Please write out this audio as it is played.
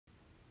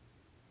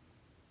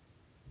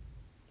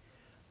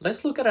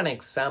Let's look at an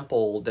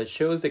example that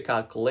shows the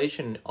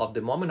calculation of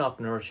the moment of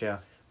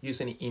inertia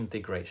using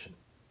integration.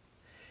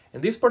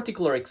 In this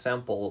particular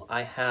example,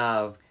 I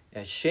have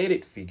a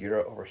shaded figure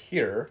over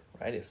here,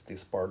 right? It's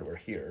this part over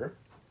here,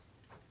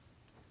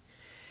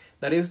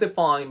 that is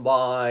defined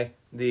by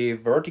the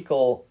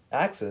vertical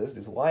axis,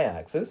 this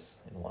y-axis,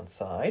 in one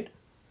side.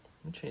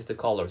 Let me change the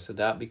color so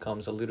that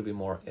becomes a little bit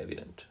more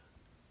evident.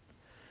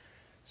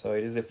 So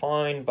it is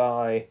defined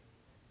by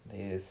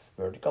this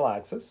vertical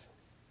axis.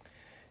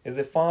 Is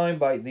defined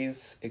by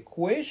this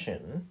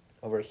equation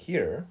over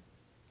here,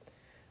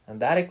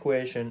 and that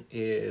equation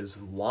is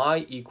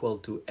y equal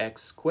to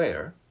x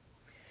squared,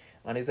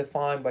 and is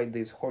defined by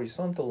this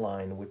horizontal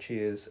line, which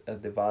is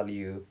at the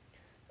value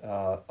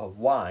of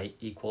y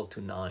equal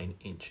to 9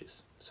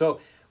 inches.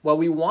 So what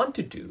we want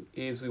to do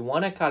is we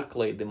want to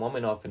calculate the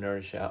moment of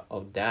inertia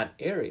of that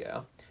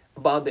area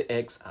about the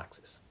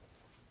x-axis.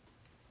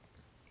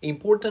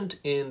 Important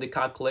in the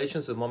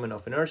calculations of moment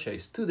of inertia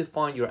is to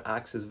define your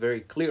axis very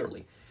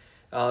clearly.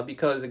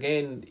 Because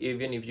again,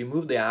 even if you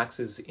move the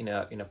axis in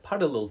a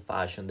parallel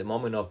fashion, the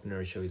moment of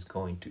inertia is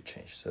going to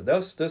change. So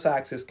those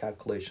axis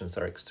calculations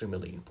are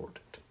extremely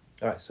important.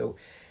 All right, so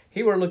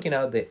here we're looking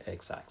at the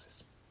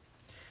x-axis.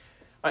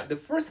 All right, the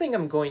first thing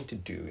I'm going to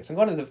do is I'm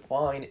going to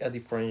define a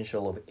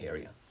differential of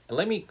area. And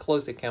let me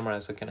close the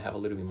camera so I can have a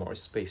little bit more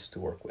space to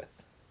work with.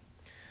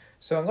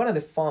 So I'm going to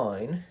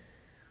define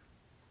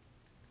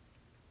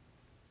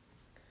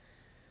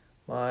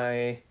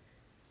my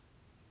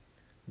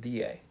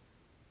dA.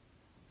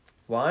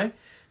 Why?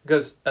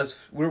 Because as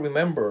we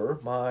remember,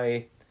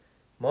 my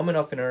moment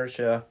of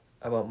inertia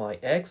about my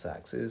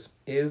x-axis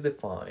is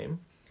defined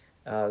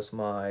as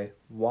my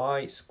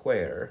y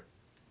squared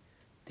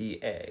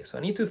dA. So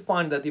I need to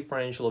find the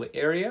differential of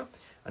area,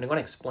 and I'm going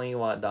to explain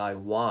what that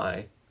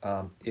y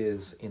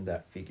is in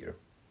that figure.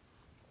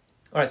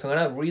 All right, so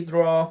I'm going to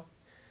redraw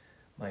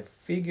my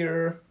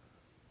figure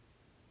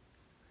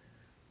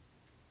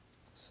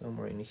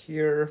somewhere in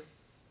here.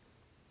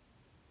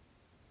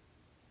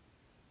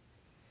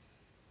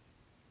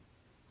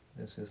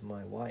 This is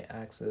my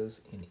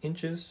y-axis in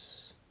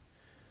inches,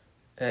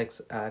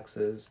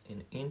 x-axis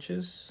in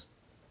inches,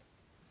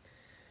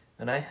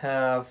 and I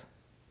have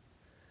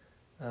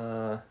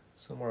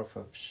somewhere of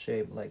a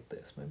shape like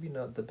this. Maybe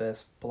not the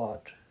best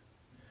plot,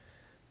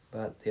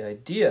 but the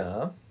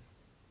idea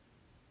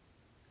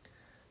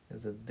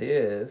is that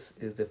this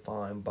is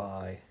defined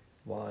by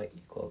y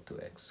equal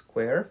to x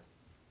squared.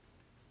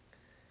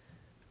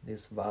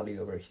 This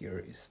value over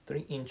here is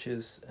 3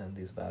 inches, and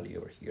this value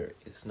over here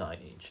is 9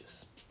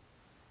 inches.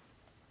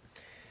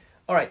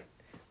 All right,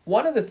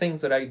 one of the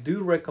things that I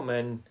do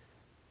recommend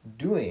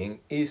doing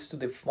is to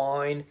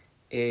define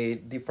a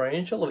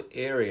differential of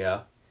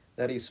area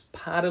that is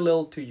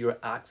parallel to your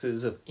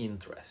axis of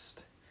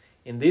interest.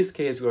 In this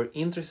case, we're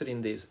interested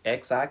in this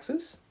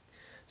x-axis.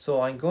 So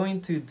I'm going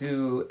to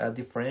do a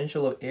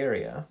differential of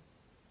area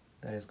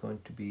that is going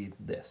to be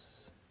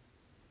this.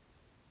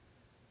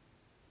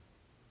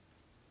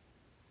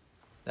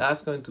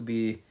 That's going to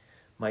be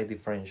my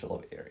differential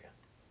of area.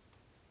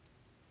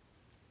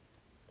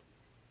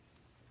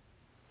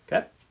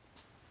 Okay,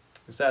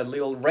 it's that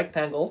little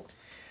rectangle.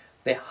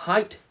 The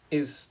height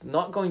is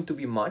not going to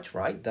be much,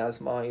 right? That's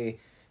my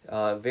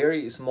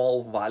very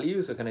small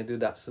value, so I'm going to do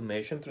that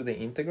summation through the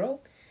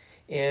integral.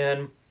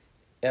 And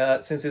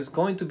since it's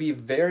going to be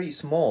very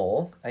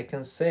small, I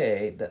can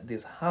say that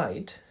this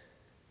height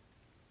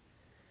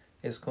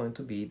is going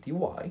to be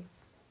dy.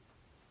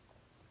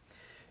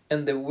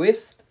 And the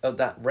width of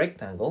that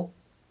rectangle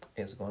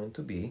is going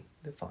to be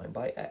defined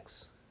by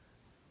x.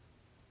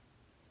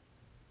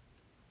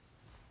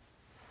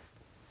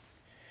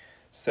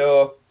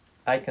 So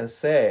I can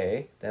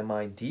say that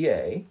my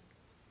dA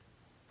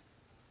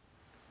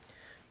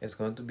is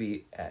going to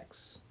be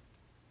x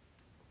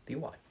dy.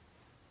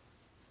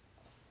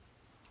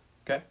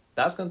 Okay,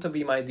 that's going to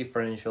be my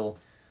differential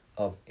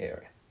of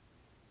area.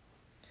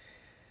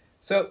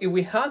 So if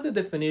we had the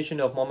definition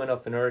of moment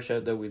of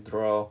inertia that we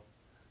draw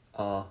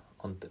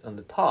on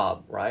the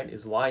top, right,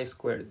 is y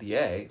squared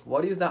dA.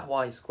 What is that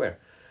y squared?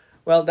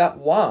 Well, that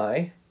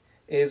y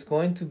is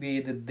going to be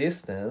the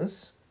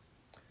distance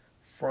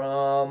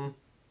from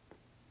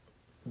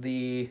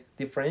the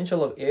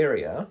differential of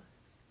area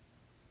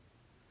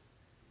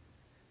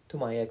to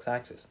my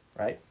x-axis,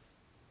 right?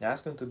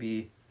 That's going to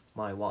be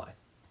my y.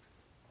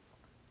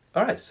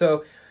 All right,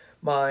 so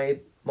my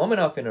moment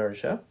of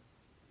inertia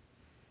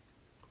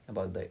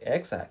about the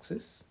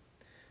x-axis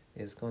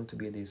is going to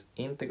be this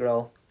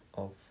integral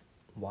of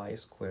y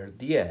squared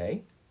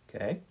dA,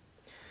 okay?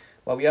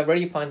 Well, we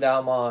already found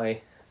out my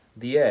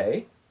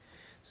dA,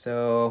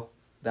 so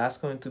that's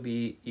going to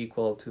be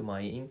equal to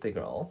my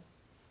integral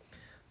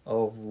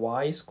of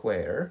y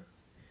squared,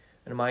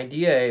 and my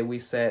dA, we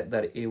said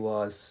that it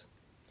was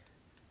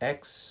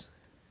x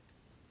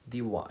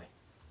dy.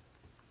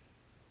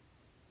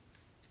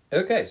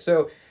 Okay,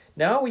 so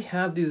now we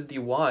have this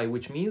dy,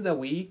 which means that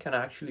we can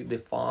actually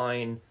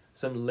define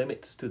some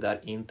limits to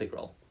that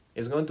integral.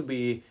 It's going to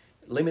be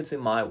limits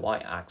in my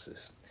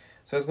y-axis.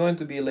 So it's going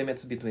to be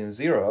limits between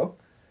 0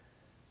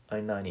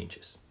 and 9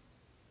 inches.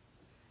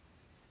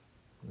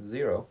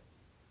 0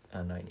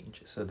 and 9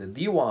 inches. So the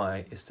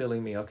dy is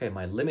telling me, okay,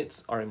 my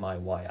limits are in my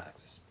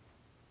y-axis.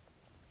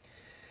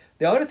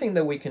 The other thing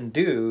that we can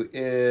do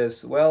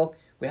is, well,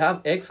 we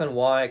have x and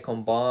y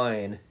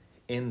combined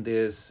in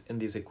this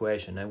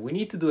equation, and we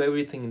need to do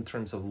everything in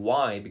terms of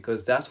y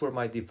because that's where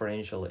my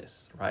differential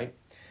is, right?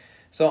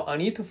 So I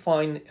need to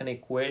find an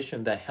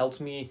equation that helps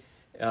me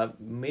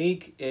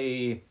make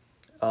a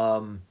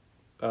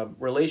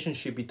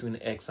relationship between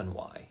x and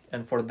y,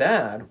 and for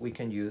that we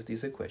can use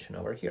this equation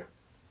over here.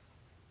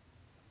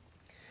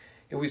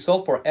 If we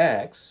solve for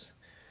x,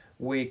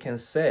 we can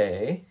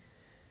say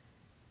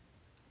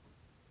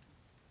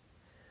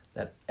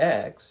that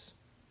x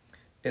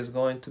is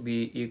going to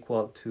be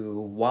equal to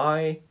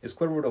y,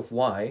 square root of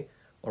y,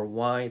 or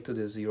y to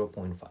the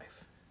 0.5.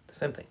 The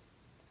same thing,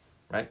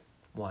 right?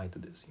 Y to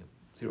the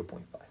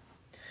 0.5.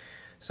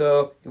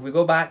 So if we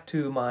go back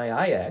to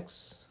my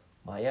ix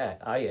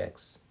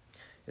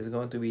is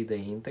going to be the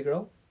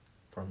integral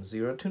from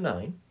 0 to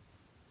 9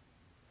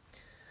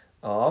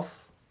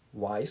 of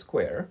y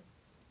squared.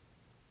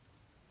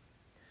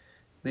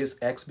 This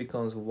x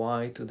becomes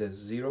y to the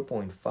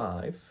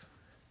 0.5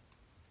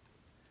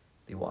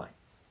 dy.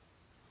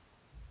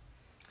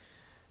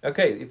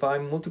 Okay, if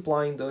I'm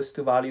multiplying those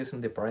two values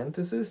in the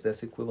parentheses,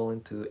 that's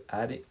equivalent to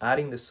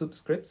adding the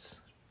subscripts,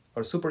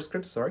 or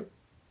superscripts, sorry.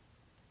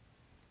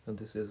 So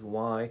this is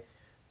y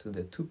to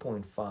the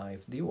 2.5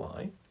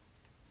 dy.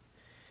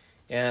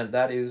 And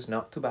that is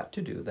not too bad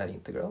to do, that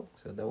integral.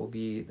 So that will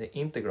be the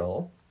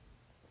integral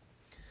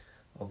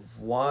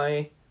of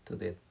y to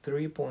the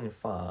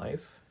 3.5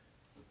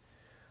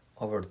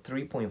 over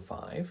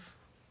 3.5,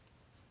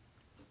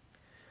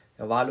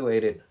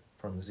 evaluated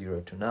from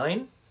 0 to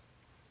 9.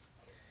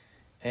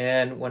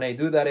 And when I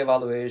do that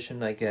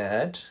evaluation, I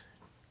get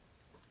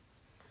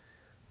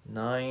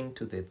 9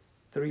 to the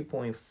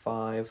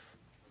 3.5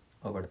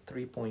 over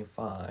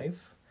 3.5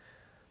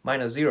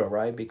 minus 0,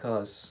 right?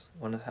 Because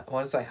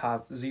once I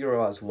have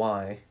 0 as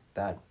y,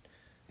 that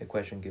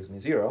equation gives me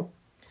 0.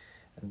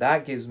 And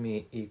that gives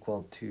me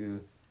equal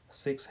to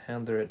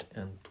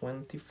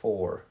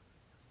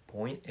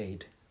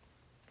 624.8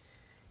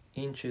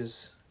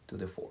 inches to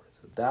the 4th.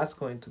 So that's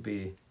going to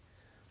be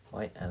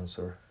my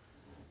answer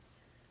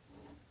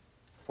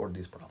for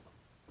this problem.